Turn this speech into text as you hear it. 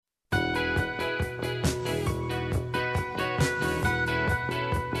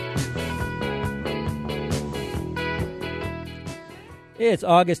It's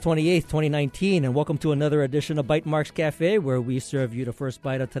August 28th, 2019, and welcome to another edition of Bytemarks Cafe, where we serve you the first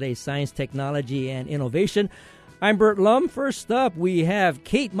bite of today's science, technology, and innovation. I'm Bert Lum. First up, we have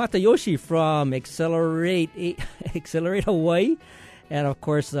Kate Matayoshi from Accelerate Hawaii. And, of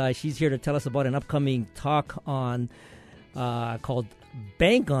course, she's here to tell us about an upcoming talk on called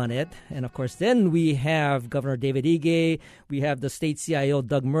Bank on It. And, of course, then we have Governor David Ige, we have the state CIO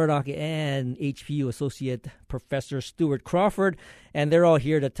Doug Murdoch, and HPU Associate Professor Stuart Crawford. And they're all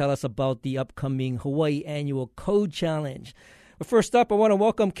here to tell us about the upcoming Hawaii Annual Code Challenge. But first up, I want to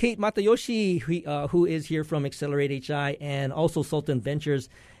welcome Kate Matayoshi, who is here from Accelerate HI and also Sultan Ventures.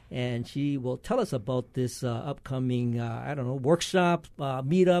 And she will tell us about this upcoming, workshop,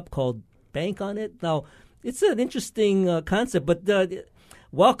 meetup called Bank on It. Now, it's an interesting concept, but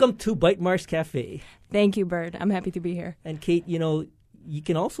welcome to Bytemarks Cafe. Thank you, Bert. I'm happy to be here. And Kate, you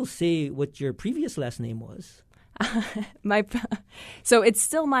can also say what your previous last name was. So it's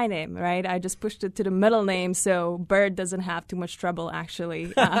still my name, right? I just pushed it to the middle name, so Bert doesn't have too much trouble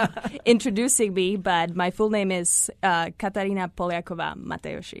actually introducing me. But my full name is Katarina Polyakova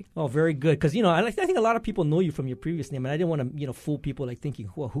Matayoshi. Oh, very good. Because I think a lot of people know you from your previous name, and I didn't want to fool people like thinking,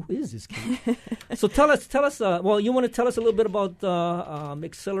 well, who is this kid? So tell us. You want to tell us a little bit about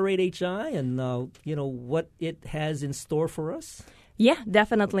Accelerate HI and what it has in store for us? Yeah,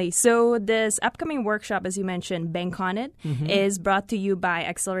 definitely. So this upcoming workshop, as you mentioned, Bank on It, is brought to you by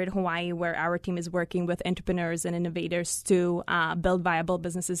Accelerate Hawaii, where our team is working with entrepreneurs and innovators to build viable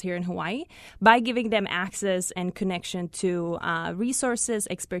businesses here in Hawaii by giving them access and connection to resources,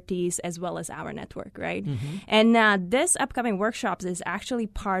 expertise, as well as our network, right? And this upcoming workshop is actually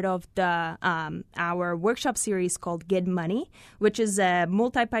part of the our workshop series called Get Money, which is a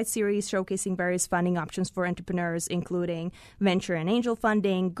multi-part series showcasing various funding options for entrepreneurs, including venture and angel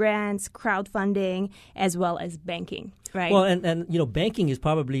funding, grants, crowdfunding, as well as banking, right? Well, and banking is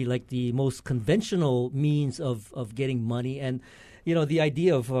probably like the most conventional means of getting money. And, the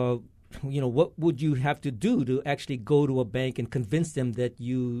idea of, what would you have to do to actually go to a bank and convince them that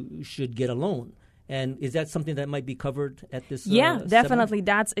you should get a loan? And is that something that might be covered at this Yeah, definitely. seminar?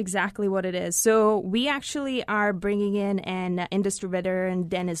 That's exactly what it is. So we actually are bringing in an industry veteran,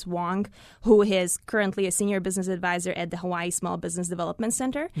 Dennis Wong, who is currently a senior business advisor at the Hawaii Small Business Development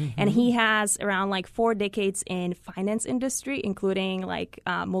Center. And he has around 4 decades in finance industry, including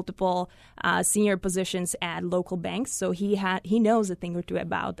multiple senior positions at local banks. So he knows a thing or two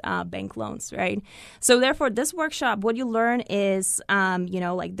about bank loans, right? So therefore, this workshop, what you learn is,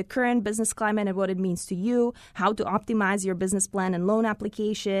 the current business climate and what it means to you, how to optimize your business plan and loan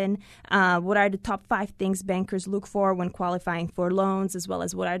application, what are the top 5 things bankers look for when qualifying for loans, as well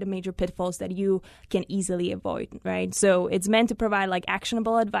as what are the major pitfalls that you can easily avoid, right? So it's meant to provide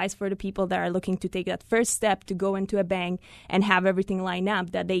actionable advice for the people that are looking to take that first step to go into a bank and have everything lined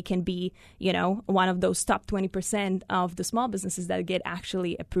up that they can be, one of those top 20% of the small businesses that get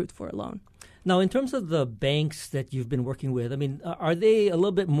actually approved for a loan. Now, in terms of the banks that you've been working with, are they a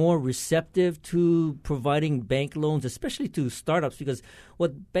little bit more receptive to providing bank loans, especially to startups? Because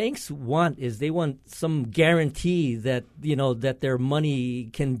what banks want is they want some guarantee that, that their money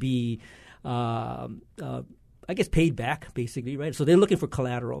can be, paid back, basically, right? So they're looking for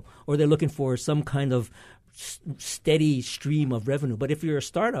collateral, or they're looking for some kind of steady stream of revenue. But if you're a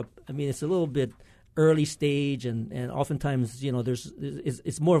startup, it's a little bit early stage, and oftentimes,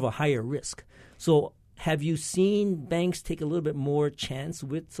 it's more of a higher risk. So have you seen banks take a little bit more chance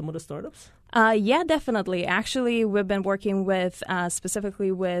with some of the startups? Yeah, definitely. Actually, we've been working with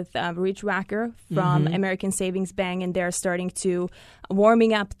specifically with Rich Wacker from American Savings Bank, and they're starting to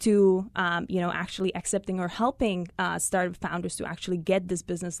warming up to actually accepting or helping startup founders to actually get this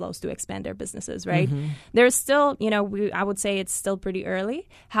business loans to expand their businesses. Right? There's still, I would say it's still pretty early.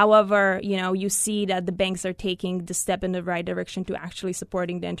 However, you see that the banks are taking the step in the right direction to actually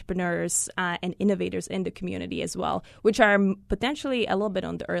supporting the entrepreneurs and innovators in the community as well, which are potentially a little bit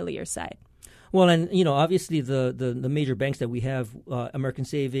on the earlier side. Well, and obviously the major banks that we have, American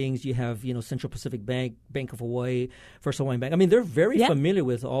Savings, you have Central Pacific Bank, Bank of Hawaii, First Hawaiian Bank. They're very familiar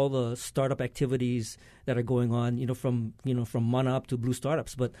with all the startup activities that are going on. From Mana up to Blue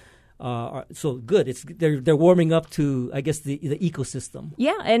Startups, but. So good. They're warming up to, I guess, the ecosystem.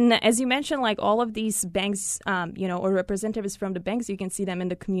 Yeah, and as you mentioned, all of these banks, or representatives from the banks, you can see them in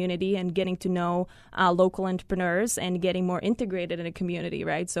the community and getting to know local entrepreneurs and getting more integrated in the community,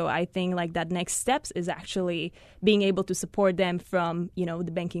 right? So I think that next steps is actually being able to support them from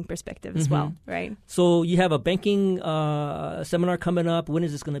the banking perspective as well, right? So you have a banking seminar coming up. When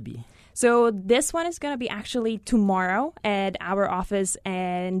is this going to be? So this one is going to be actually tomorrow at our office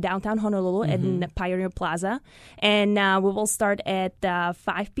in downtown Honolulu in Pioneer Plaza. And we will start at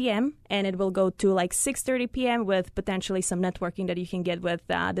 5 p.m. and it will go to like 6:30 p.m. with potentially some networking that you can get with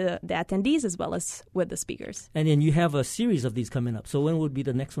the attendees as well as with the speakers. And then you have a series of these coming up. So when would be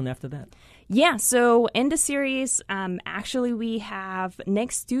the next one after that? Yeah, so in the series, actually we have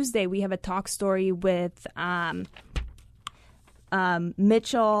next Tuesday, we have a talk story with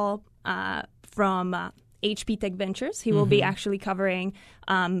Mitchell from HP Tech Ventures. He will be actually covering,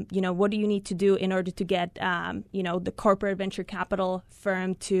 what do you need to do in order to get, the corporate venture capital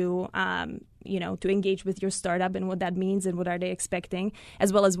firm to, to engage with your startup and what that means and what are they expecting,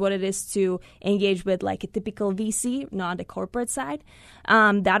 as well as what it is to engage with like a typical VC, not the corporate side.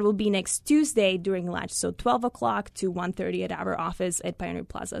 That will be next Tuesday during lunch, so 12 o'clock to 1:30 at our office at Pioneer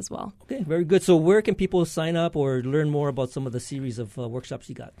Plaza as well. Okay, very good. So where can people sign up or learn more about some of the series of workshops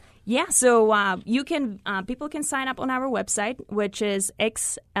you got? Yeah, so people can sign up on our website, which is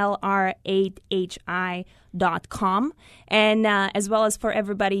xlr8hi.com. And as well as for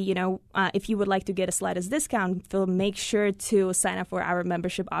everybody, if you would like to get a Slidas discount, make sure to sign up for our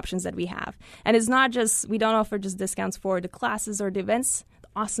membership options that we have. And it's not just, we don't offer just discounts for the classes or the events, the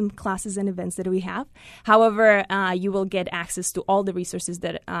awesome classes and events that we have. However, you will get access to all the resources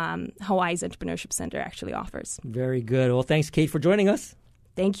that Hawaii's Entrepreneurship Center actually offers. Very good. Well, thanks, Kate, for joining us.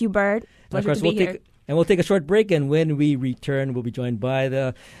 Thank you, Bert. Pleasure to be here. We'll take a short break, and when we return, we'll be joined by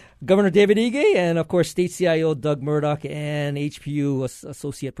the Governor David Ige and, of course, State CIO Doug Murdoch and HPU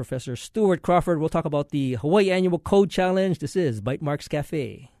Associate Professor Stuart Crawford. We'll talk about the Hawaii Annual Code Challenge. This is Bytemarks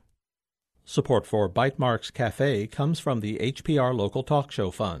Cafe. Support for Bytemarks Cafe comes from the HPR Local Talk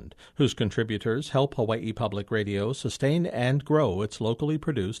Show Fund, whose contributors help Hawaii Public Radio sustain and grow its locally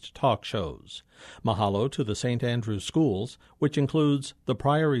produced talk shows. Mahalo to the St. Andrews Schools, which includes the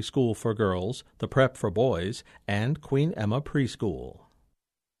Priory School for Girls, the Prep for Boys, and Queen Emma Preschool.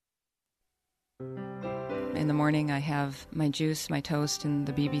 In the morning, I have my juice, my toast, and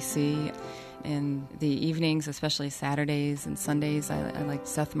the BBC. In the evenings, especially Saturdays and Sundays, I like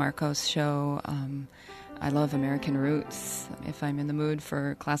Seth Marcos' show. I love American Roots. If I'm in the mood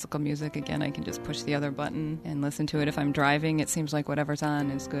for classical music, again, I can just push the other button and listen to it. If I'm driving, it seems like whatever's on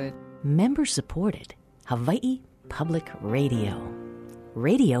is good. Member supported. Hawaii Public Radio.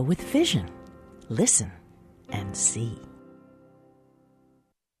 Radio with vision. Listen and see.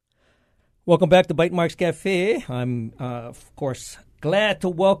 Welcome back to Bytemarks Cafe. I'm, of course, glad to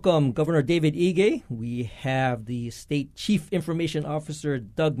welcome Governor David Ige. We have the State Chief Information Officer,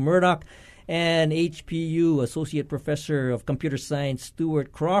 Doug Murdoch, and HPU Associate Professor of Computer Science,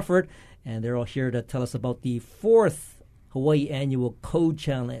 Stuart Crawford. And they're all here to tell us about the 4th Hawaii Annual Code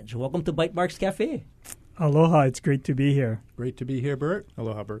Challenge. Welcome to Bytemarks Cafe. Aloha. It's great to be here. Great to be here, Bert.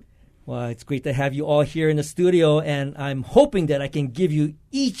 Aloha, Bert. Well, it's great to have you all here in the studio, and I'm hoping that I can give you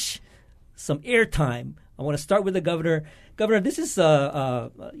each some airtime. I want to start with the governor. Governor, this is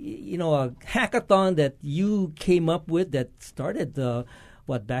a hackathon that you came up with that started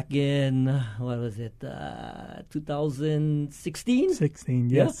back in 2016? 16,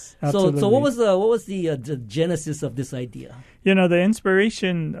 yes. Yeah? Absolutely. So what was the genesis of this idea? The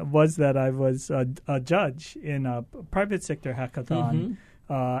inspiration was that I was a judge in a private sector hackathon.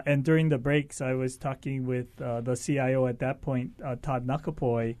 And during the breaks, I was talking with the CIO at that point, Todd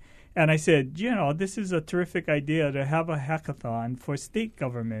Nakapoi. And I said, this is a terrific idea to have a hackathon for state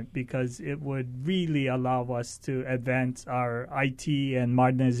government because it would really allow us to advance our IT and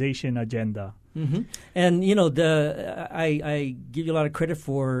modernization agenda. Mm-hmm. And, I give you a lot of credit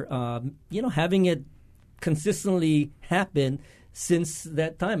for, having it consistently happen since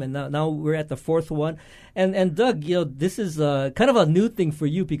that time. And now we're at the 4th one. And Doug, this is kind of a new thing for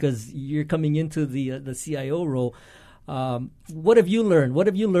you because you're coming into the CIO role. What have you learned? What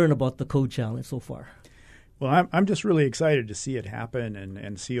have you learned about the Code Challenge so far? Well, I'm just really excited to see it happen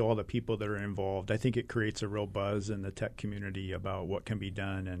and see all the people that are involved. I think it creates a real buzz in the tech community about what can be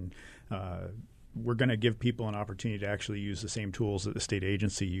done, and we're going to give people an opportunity to actually use the same tools that the state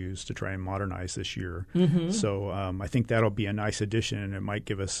agency used to try and modernize this year. Mm-hmm. So I think that'll be a nice addition, and it might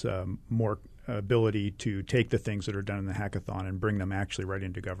give us more ability to take the things that are done in the hackathon and bring them actually right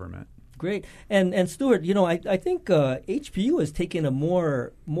into government. Great. And Stuart, I think HPU has taken a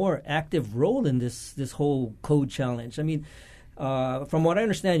more active role in this whole code challenge. I mean, from what I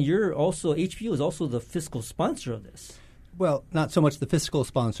understand, HPU is also the fiscal sponsor of this. Well, not so much the fiscal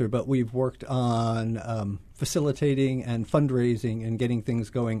sponsor, but we've worked on facilitating and fundraising and getting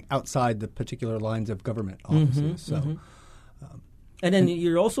things going outside the particular lines of government offices. And then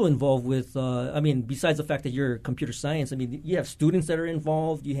you're also involved with, besides the fact that you're computer science, you have students that are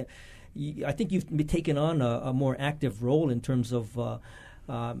involved. I think you've taken on a more active role in terms of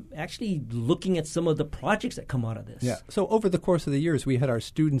actually looking at some of the projects that come out of this. Yeah. So over the course of the years, we had our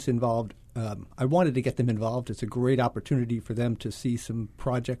students involved. I wanted to get them involved. It's a great opportunity for them to see some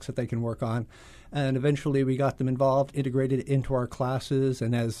projects that they can work on. And eventually we got them involved, integrated into our classes.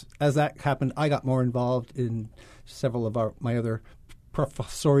 And as that happened, I got more involved in several of my other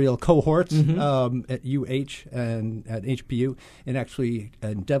professorial cohorts at UH and at HPU, and actually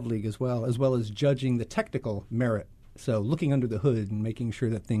in DevLeague as well as judging the technical merit. So looking under the hood and making sure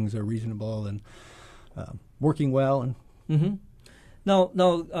that things are reasonable and working well. And Now,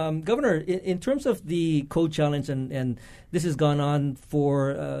 Governor, in terms of the Code Challenge, and this has gone on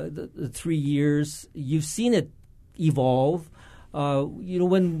for the 3 years, you've seen it evolve.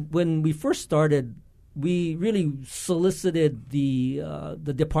 When we first started, we really solicited the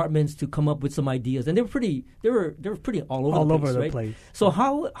departments to come up with some ideas, and they were pretty all over the place. So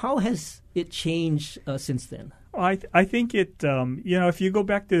how has it changed since then? I think it, if you go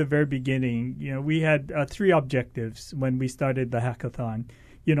back to the very beginning, we had 3 objectives when we started the hackathon.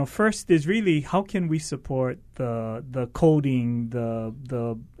 First is really how can we support the coding,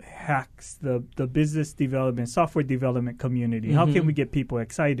 the hacks, the business development, software development community. How can we get people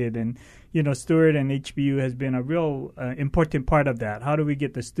excited? And, Stewart and HBU has been a real important part of that. How do we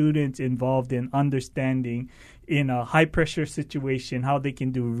get the students involved in understanding in a high-pressure situation how they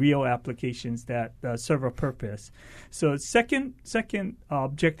can do real applications that serve a purpose? So second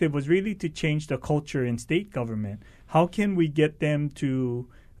objective was really to change the culture in state government. How can we get them to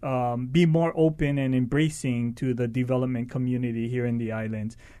be more open and embracing to the development community here in the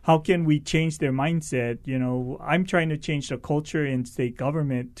islands? How can we change their mindset? I'm trying to change the culture in state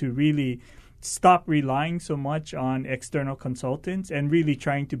government to really stop relying so much on external consultants and really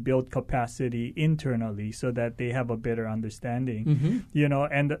trying to build capacity internally so that they have a better understanding.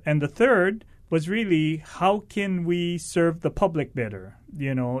 And the third was really how can we serve the public better,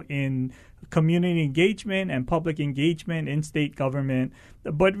 in community engagement and public engagement in state government.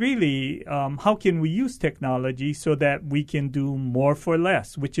 But really, how can we use technology so that we can do more for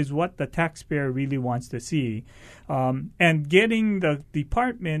less, which is what the taxpayer really wants to see. And getting the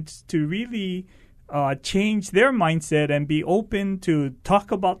departments to really change their mindset and be open to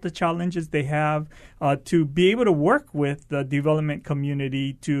talk about the challenges they have, to be able to work with the development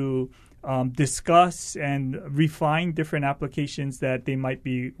community to discuss and refine different applications that they might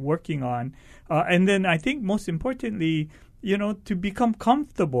be working on. And then I think most importantly, to become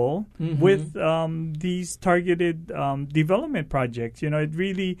comfortable with these targeted development projects. It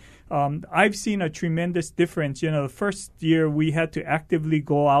really, I've seen a tremendous difference. The first year we had to actively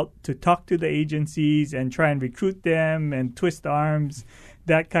go out to talk to the agencies and try and recruit them and twist arms,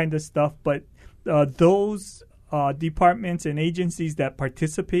 that kind of stuff. But those departments and agencies that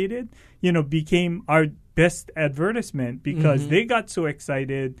participated, became our best advertisement because they got so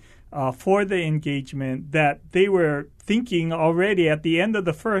excited for the engagement that they were thinking already at the end of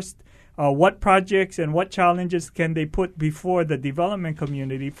the first, what projects and what challenges can they put before the development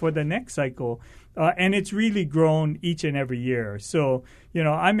community for the next cycle. And it's really grown each and every year. So,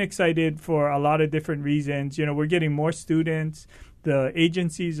 I'm excited for a lot of different reasons. We're getting more students. The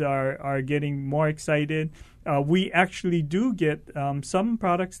agencies are getting more excited. We actually do get some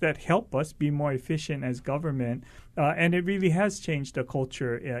products that help us be more efficient as government, and it really has changed the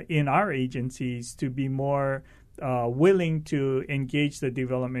culture in our agencies to be more willing to engage the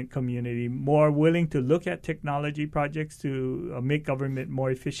development community, more willing to look at technology projects to make government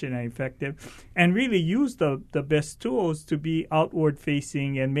more efficient and effective, and really use the best tools to be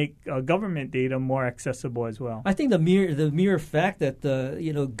outward-facing and make government data more accessible as well. I think the mere fact that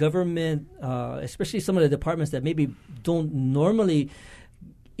government, especially some of the departments that maybe don't normally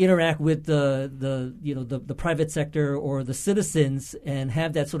interact with the private sector or the citizens and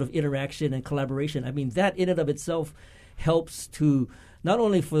have that sort of interaction and collaboration. I mean, that in and of itself helps to not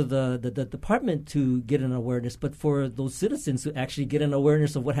only for the department to get an awareness, but for those citizens to actually get an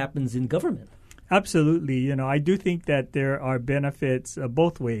awareness of what happens in government. Absolutely. I do think that there are benefits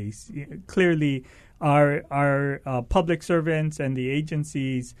both ways. Clearly, our public servants and the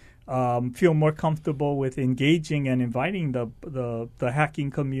agencies feel more comfortable with engaging and inviting the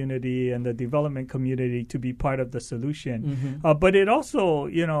hacking community and the development community to be part of the solution. But it also,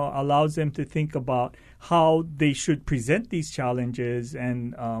 allows them to think about how they should present these challenges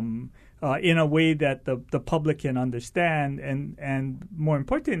and in a way that the public can understand and more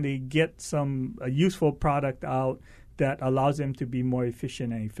importantly, get some useful product out that allows them to be more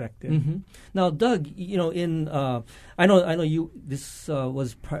efficient and effective. Now, Doug, I know you. This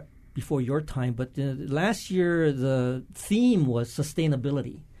was before your time, but last year the theme was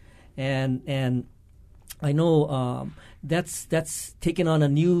sustainability, and I know that's taken on a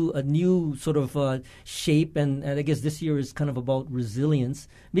new sort of shape, and I guess this year is kind of about resilience.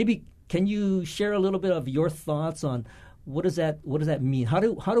 Maybe can you share a little bit of your thoughts on what does that mean? How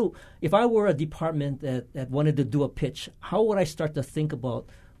do if I were a department that wanted to do a pitch, how would I start to think about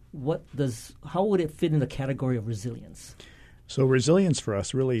how would it fit in the category of resilience? So resilience for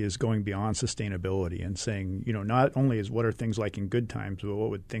us really is going beyond sustainability and saying, not only is what are things like in good times, but what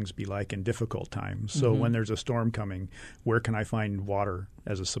would things be like in difficult times? So when there's a storm coming, where can I find water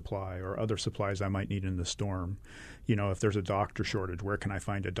as a supply or other supplies I might need in the storm? If there's a doctor shortage, where can I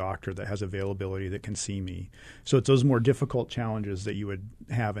find a doctor that has availability that can see me? So it's those more difficult challenges that you would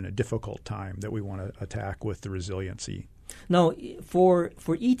have in a difficult time that we want to attack with the resiliency. Now, for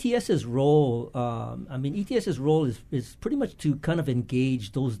ETS's role, ETS's role is pretty much to kind of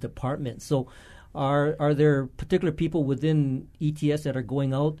engage those departments. So are there particular people within ETS that are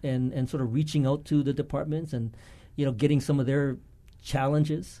going out and sort of reaching out to the departments and, getting some of their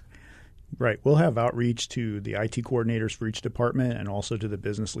challenges? Right. We'll have outreach to the IT coordinators for each department and also to the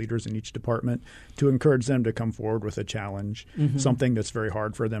business leaders in each department to encourage them to come forward with a challenge, something that's very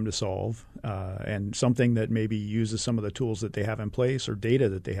hard for them to solve, and something that maybe uses some of the tools that they have in place or data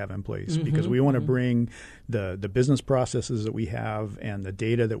that they have in place, because we want to bring the business processes that we have and the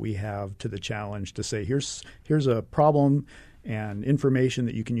data that we have to the challenge to say, here's a problem and information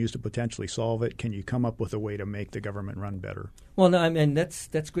that you can use to potentially solve it. Can you come up with a way to make the government run better? Well, no,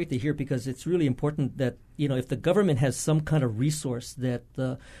 that's great to hear, because it's really important that if the government has some kind of resource that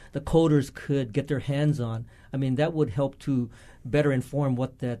the coders could get their hands on, that would help to better inform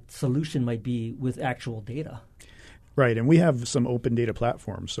what that solution might be with actual data. Right, and we have some open data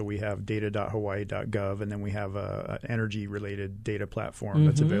platforms. So we have data.hawaii.gov, and then we have an energy-related data platform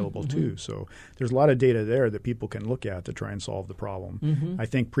that's available too. So there's a lot of data there that people can look at to try and solve the problem. I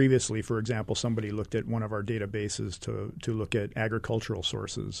think previously, for example, somebody looked at one of our databases to look at agricultural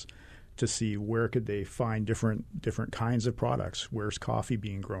sources to see where could they find different kinds of products. Where's coffee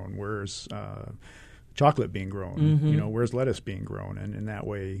being grown? Where's chocolate being grown? Where's lettuce being grown? And in that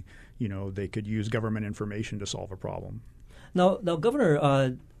way, they could use government information to solve a problem. Now,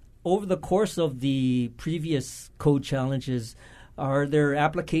 Governor, over the course of the previous code challenges, are there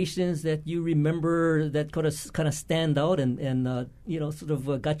applications that you remember that kind of stand out and sort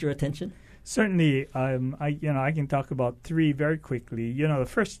of got your attention? Certainly, I can talk about three very quickly. The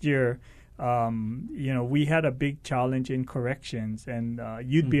first year, we had a big challenge in corrections, and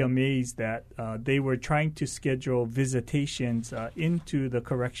you'd be amazed that they were trying to schedule visitations into the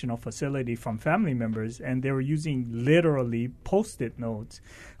correctional facility from family members, and they were using literally Post-it notes.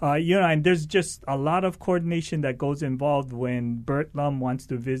 And there's just a lot of coordination that goes involved when Bert Lum wants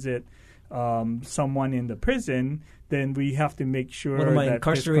to visit someone in the prison. Then we have to make sure one of my that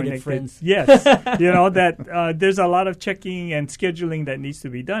incarcerated friends. Yes, that there's a lot of checking and scheduling that needs to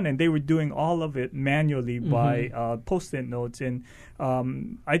be done, and they were doing all of it manually by Post-it notes. And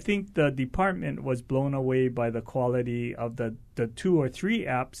I think the department was blown away by the quality of the 2 or 3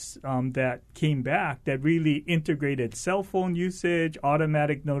 apps that came back that really integrated cell phone usage,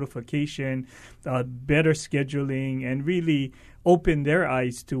 automatic notification, better scheduling, and really opened their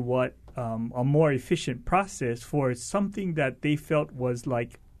eyes to what a more efficient process for something that they felt was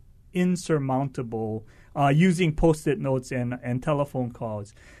like insurmountable using Post-it notes and telephone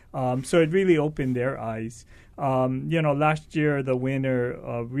calls. So it really opened their eyes. Last year the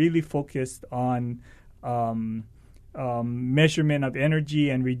winner really focused on measurement of energy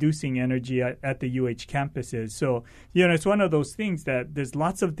and reducing energy at the UH campuses. So, it's one of those things that there's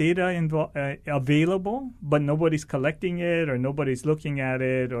lots of data available, but nobody's collecting it, or nobody's looking at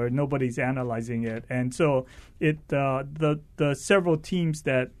it, or nobody's analyzing it. And so the several teams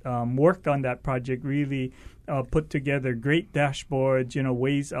that worked on that project really put together great dashboards,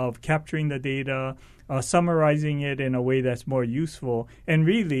 ways of capturing the data, summarizing it in a way that's more useful, and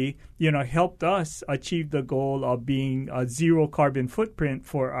really, helped us achieve the goal of being a zero carbon footprint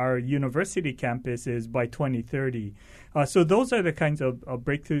for our university campuses by 2030. So those are the kinds of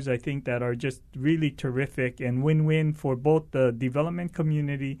breakthroughs, I think, that are just really terrific and win-win for both the development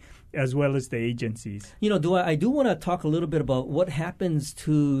community as well as the agencies. I do want to talk a little bit about what happens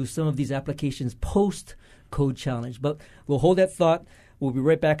to some of these applications post-code challenge, but we'll hold that thought. We'll be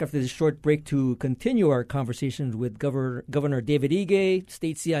right back after this short break to continue our conversations with Governor David Ige,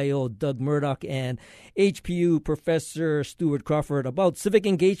 State CIO Doug Murdoch, and HPU Professor Stuart Crawford about civic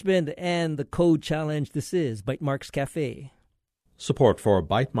engagement and the Code Challenge. This is Bytemarks Cafe. Support for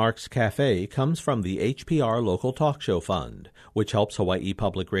Bytemarks Cafe comes from the HPR Local Talk Show Fund, which helps Hawaii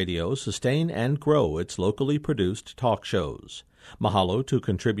Public Radio sustain and grow its locally produced talk shows. Mahalo to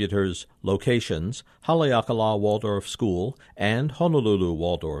contributors Locations, Haleakala Waldorf School, and Honolulu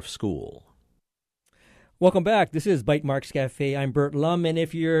Waldorf School. Welcome back. This is Bytemarks Cafe. I'm Bert Lum, and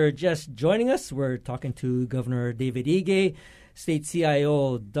if you're just joining us, we're talking to Governor David Ige, State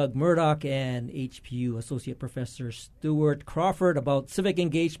CIO Doug Murdoch, and HPU Associate Professor Stuart Crawford about civic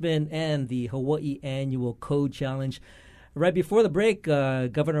engagement and the Hawaii Annual Code Challenge. Right before the break,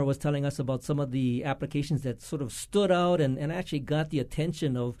 Governor was telling us about some of the applications that sort of stood out and actually got the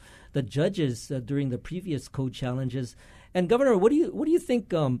attention of the judges during the previous code challenges. And Governor, what do you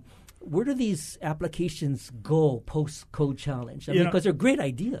think? Where do these applications go post code challenge? I mean, because they're great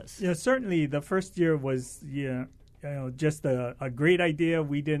ideas. Yeah, certainly. The first year was just a great idea.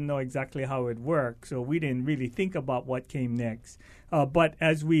 We didn't know exactly how it worked, so we didn't really think about what came next. But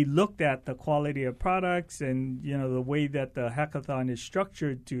as we looked at the quality of products and the way that the hackathon is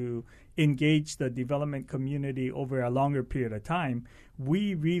structured to engage the development community over a longer period of time,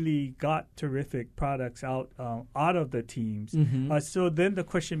 we really got terrific products out of the teams. Mm-hmm. So then the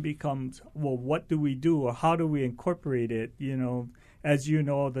question becomes, well, what do we do, or how do we incorporate it? As you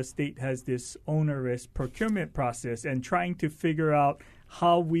know, the state has this onerous procurement process, and trying to figure out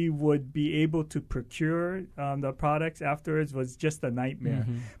how we would be able to procure the products afterwards was just a nightmare.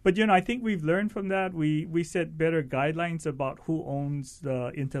 Mm-hmm. But, I think we've learned from that. We set better guidelines about who owns the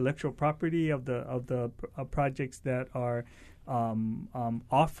intellectual property of the projects that are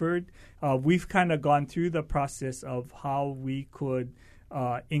offered. We've kind of gone through the process of how we could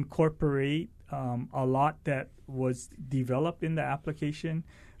incorporate a lot that was developed in the application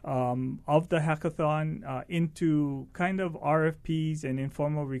of the hackathon into kind of RFPs and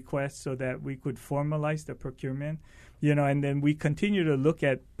informal requests so that we could formalize the procurement, and then we continue to look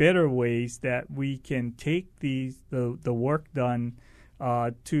at better ways that we can take the work done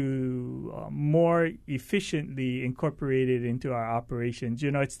to more efficiently incorporate it into our operations.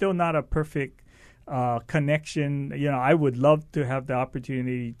 It's still not a perfect connection. I would love to have the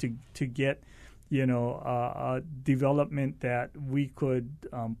opportunity to get a development that we could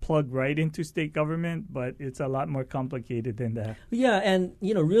plug right into state government, but it's a lot more complicated than that. Yeah, and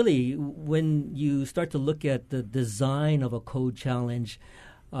really, when you start to look at the design of a code challenge,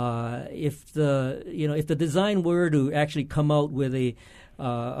 if the design were to actually come out with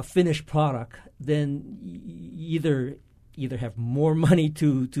a finished product, then either have more money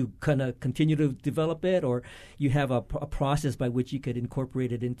to kind of continue to develop it, or you have a process by which you could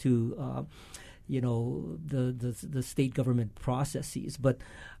incorporate it into the state government processes. But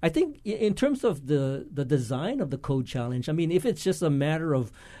I think in terms of the design of the code challenge, I mean, if it's just a matter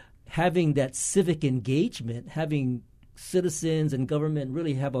of having that civic engagement, having citizens and government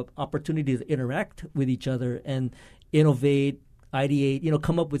really have an opportunity to interact with each other and innovate, ideate,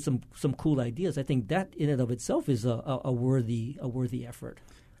 come up with some cool ideas, I think that in and of itself is a worthy effort.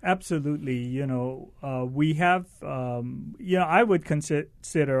 Absolutely. We have, I would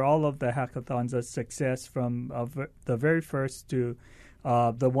consider all of the hackathons a success from the very first to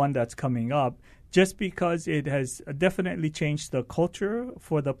the one that's coming up, just because it has definitely changed the culture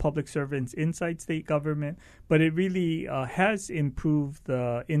for the public servants inside state government, but it really has improved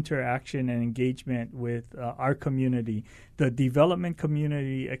the interaction and engagement with our community, the development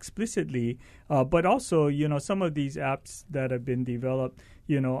community explicitly, but also, some of these apps that have been developed,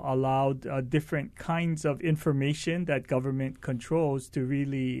 allowed different kinds of information that government controls to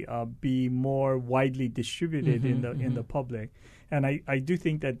really be more widely distributed in the public. And I do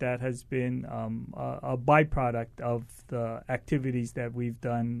think that has been a byproduct of the activities that we've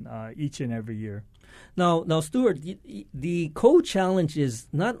done each and every year. Now, Stuart, the Code Challenge is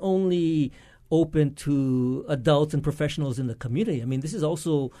not only open to adults and professionals in the community. I mean, this is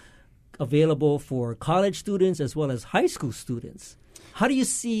also available for college students as well as high school students. How do you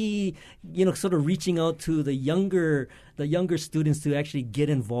see, sort of reaching out to the younger students to actually get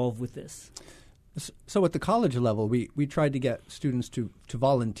involved with this? So at the college level, we tried to get students to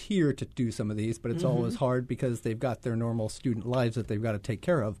volunteer to do some of these, but it's always hard because they've got their normal student lives that they've got to take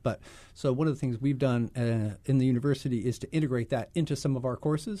care of. But so one of the things we've done in the university is to integrate that into some of our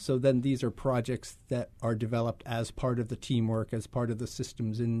courses. So then these are projects that are developed as part of the teamwork, as part of the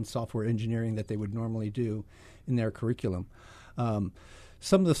systems in software engineering that they would normally do in their curriculum.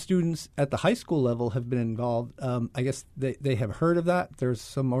 Some of the students at the high school level have been involved. I guess they have heard of that. There's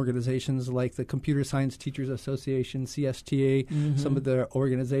some organizations like the Computer Science Teachers Association, CSTA, some of the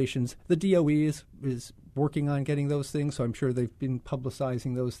organizations. The DOE is working on getting those things, so I'm sure they've been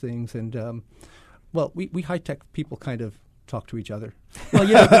publicizing those things. And, we high-tech people kind of talk to each other.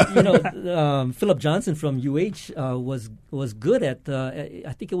 Well, Philip Johnson from UH was good at,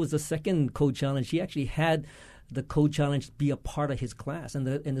 I think it was the second Code Challenge. He actually had the Code Challenge be a part of his class, and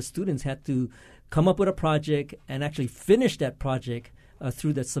the students had to come up with a project and actually finish that project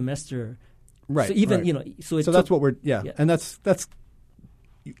through that semester. Right. So even right. So that's what we're and that's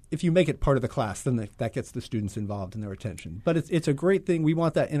if you make it part of the class, then that gets the students involved in their attention. But it's a great thing. We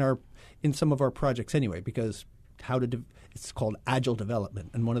want that in some of our projects anyway, because it's called agile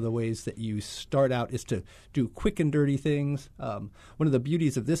development, and one of the ways that you start out is to do quick and dirty things. One of the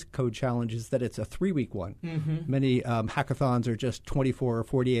beauties of this Code Challenge is that it's a 3-week one. Mm-hmm. Many hackathons are just 24 or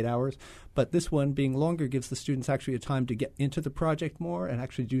 48 hours, but this one, being longer, gives the students actually a time to get into the project more and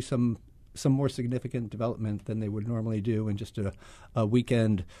actually do some more significant development than they would normally do in just a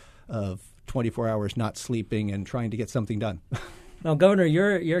weekend of 24 hours not sleeping and trying to get something done. Now, Governor,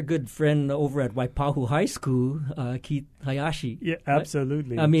 you're a good friend over at Waipahu High School, Keith Hayashi. Yeah,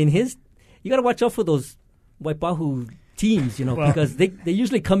 absolutely. I mean, you got to watch out for those Waipahu teams, because they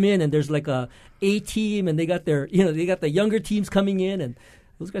usually come in and there's like a team, and they got the younger teams coming in, and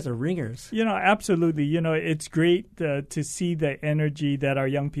those guys are ringers. Absolutely. It's great to see the energy that our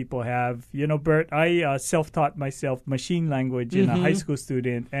young people have. Bert, I self-taught myself machine language in a high school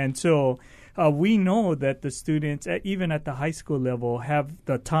student, and so we know that the students, even at the high school level, have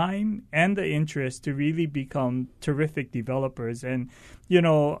the time and the interest to really become terrific developers. And,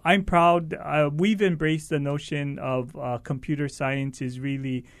 I'm proud. We've embraced the notion of computer science is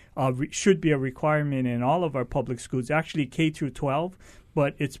really should be a requirement in all of our public schools, actually K through 12.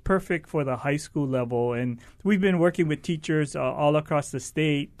 But it's perfect for the high school level. And we've been working with teachers all across the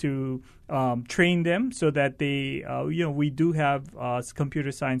state to train them so that they, we do have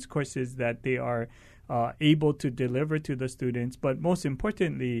computer science courses that they are able to deliver to the students. But most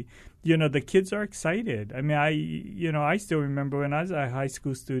importantly, the kids are excited. I mean, I still remember when I was a high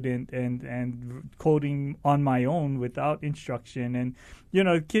school student and coding on my own without instruction. And,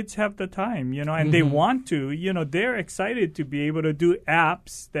 kids have the time, and they want to, they're excited to be able to do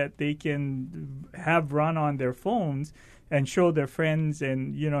apps that they can have run on their phones and show their friends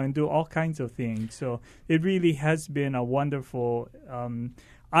and, and do all kinds of things. So it really has been a wonderful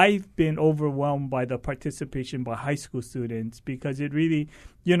I've been overwhelmed by the participation by high school students because it really,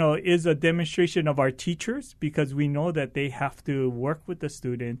 is a demonstration of our teachers because we know that they have to work with the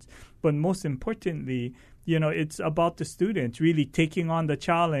students. But most importantly, it's about the students really taking on the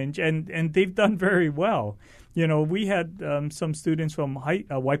challenge, and they've done very well. We had some students from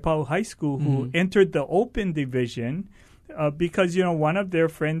Waipahu High School who entered the open division because one of their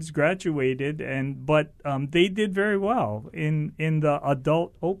friends graduated, but they did very well in the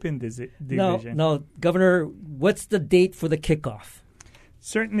adult open division. Now, Governor, what's the date for the kickoff?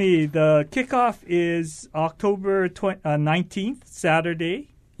 Certainly, the kickoff is October 19th, Saturday.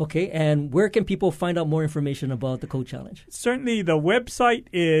 Okay, and where can people find out more information about the Code Challenge? Certainly, the website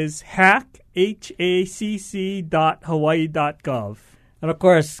is hacc.hawaii.gov. And of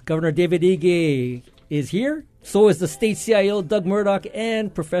course, Governor David Ige is here. So is the state CIO, Doug Murdoch,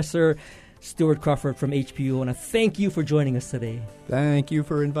 and Professor Stuart Crawford from HPU. I want to thank you for joining us today. Thank you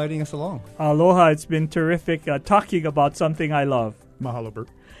for inviting us along. Aloha. It's been terrific talking about something I love. Mahalo, Bert.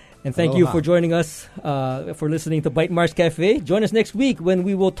 And thank you for joining us, for listening to Bytemarks Cafe. Join us next week when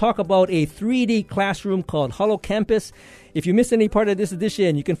we will talk about a 3D classroom called Holo Campus. If you missed any part of this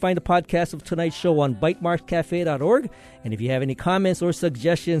edition, you can find the podcast of tonight's show on bytemarkscafe.org. And if you have any comments or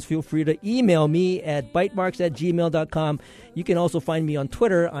suggestions, feel free to email me at bytemarks@gmail.com. You can also find me on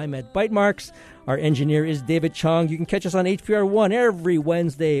Twitter. I'm at Bytemarks. Our engineer is David Chong. You can catch us on HPR One every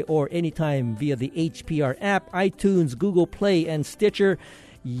Wednesday or anytime via the HPR app, iTunes, Google Play, and Stitcher.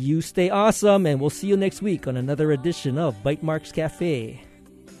 You stay awesome, and we'll see you next week on another edition of Bytemarks Cafe.